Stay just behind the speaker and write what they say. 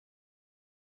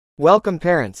Welcome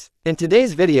parents. In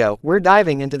today's video, we're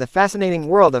diving into the fascinating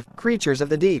world of creatures of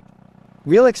the deep.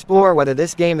 We'll explore whether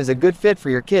this game is a good fit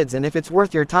for your kids and if it's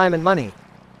worth your time and money.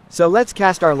 So let's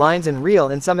cast our lines and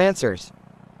reel in some answers.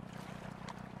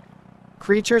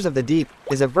 Creatures of the Deep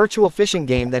is a virtual fishing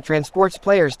game that transports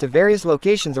players to various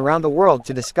locations around the world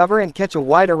to discover and catch a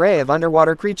wide array of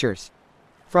underwater creatures.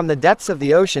 From the depths of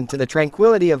the ocean to the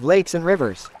tranquility of lakes and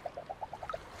rivers.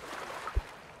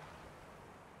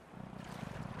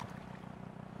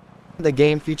 The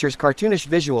game features cartoonish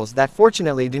visuals that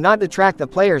fortunately do not detract the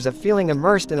players of feeling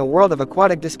immersed in a world of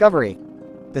aquatic discovery.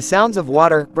 The sounds of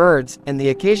water, birds, and the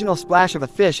occasional splash of a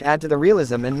fish add to the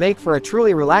realism and make for a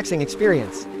truly relaxing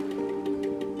experience.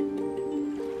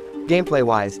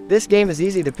 Gameplay-wise, this game is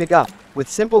easy to pick up, with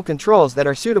simple controls that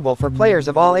are suitable for players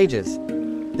of all ages.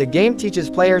 The game teaches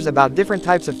players about different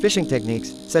types of fishing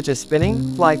techniques, such as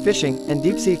spinning, fly fishing, and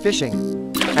deep-sea fishing.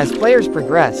 As players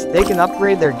progress, they can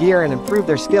upgrade their gear and improve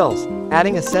their skills,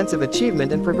 adding a sense of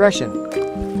achievement and progression.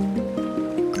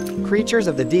 Creatures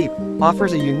of the Deep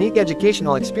offers a unique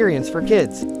educational experience for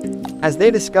kids. As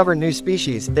they discover new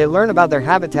species, they learn about their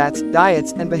habitats,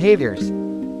 diets, and behaviors.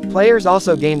 Players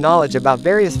also gain knowledge about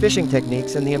various fishing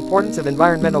techniques and the importance of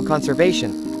environmental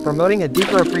conservation, promoting a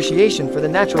deeper appreciation for the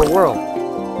natural world.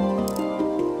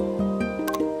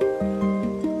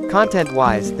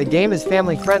 Content-wise, the game is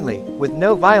family-friendly, with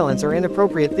no violence or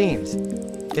inappropriate themes.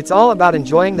 It's all about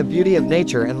enjoying the beauty of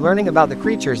nature and learning about the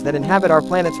creatures that inhabit our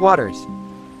planet's waters.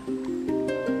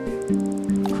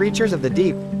 Creatures of the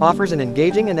Deep offers an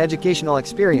engaging and educational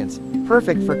experience,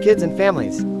 perfect for kids and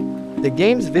families. The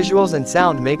game's visuals and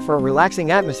sound make for a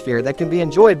relaxing atmosphere that can be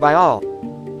enjoyed by all.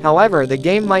 However, the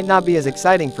game might not be as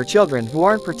exciting for children who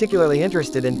aren't particularly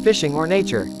interested in fishing or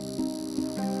nature.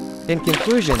 In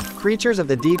conclusion, Creatures of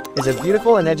the Deep is a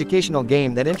beautiful and educational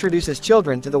game that introduces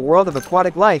children to the world of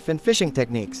aquatic life and fishing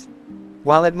techniques.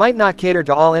 While it might not cater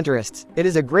to all interests, it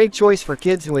is a great choice for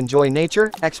kids who enjoy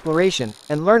nature, exploration,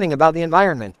 and learning about the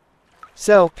environment.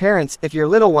 So, parents, if your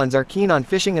little ones are keen on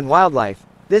fishing and wildlife,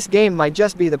 this game might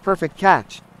just be the perfect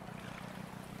catch.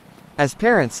 As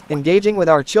parents, engaging with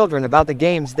our children about the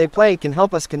games they play can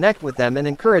help us connect with them and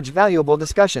encourage valuable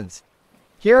discussions.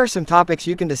 Here are some topics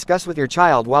you can discuss with your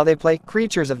child while they play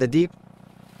Creatures of the Deep.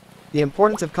 The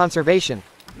importance of conservation.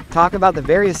 Talk about the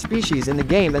various species in the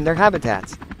game and their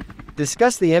habitats.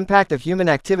 Discuss the impact of human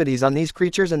activities on these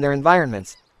creatures and their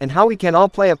environments, and how we can all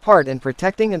play a part in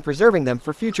protecting and preserving them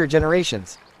for future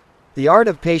generations. The art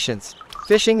of patience.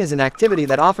 Fishing is an activity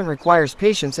that often requires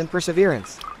patience and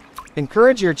perseverance.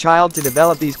 Encourage your child to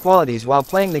develop these qualities while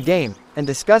playing the game, and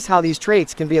discuss how these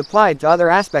traits can be applied to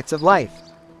other aspects of life.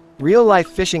 Real-life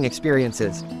fishing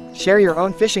experiences. Share your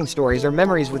own fishing stories or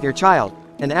memories with your child,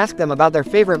 and ask them about their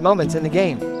favorite moments in the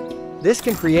game. This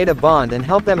can create a bond and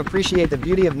help them appreciate the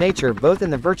beauty of nature both in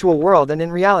the virtual world and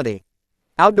in reality.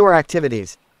 Outdoor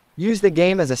activities. Use the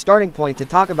game as a starting point to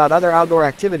talk about other outdoor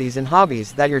activities and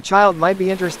hobbies that your child might be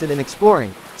interested in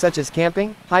exploring, such as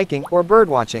camping, hiking, or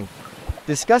birdwatching.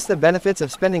 Discuss the benefits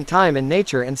of spending time in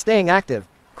nature and staying active.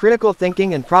 Critical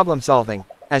thinking and problem solving.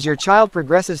 As your child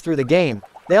progresses through the game,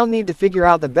 they'll need to figure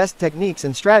out the best techniques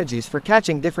and strategies for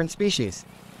catching different species.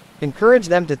 Encourage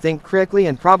them to think critically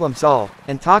and problem solve,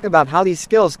 and talk about how these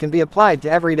skills can be applied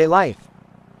to everyday life.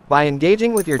 By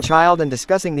engaging with your child and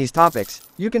discussing these topics,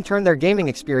 you can turn their gaming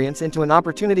experience into an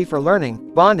opportunity for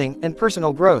learning, bonding, and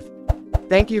personal growth.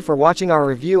 Thank you for watching our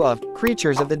review of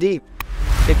Creatures of the Deep.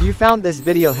 If you found this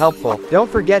video helpful,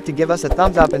 don't forget to give us a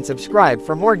thumbs up and subscribe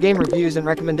for more game reviews and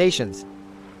recommendations.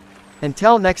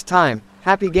 Until next time,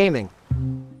 happy gaming!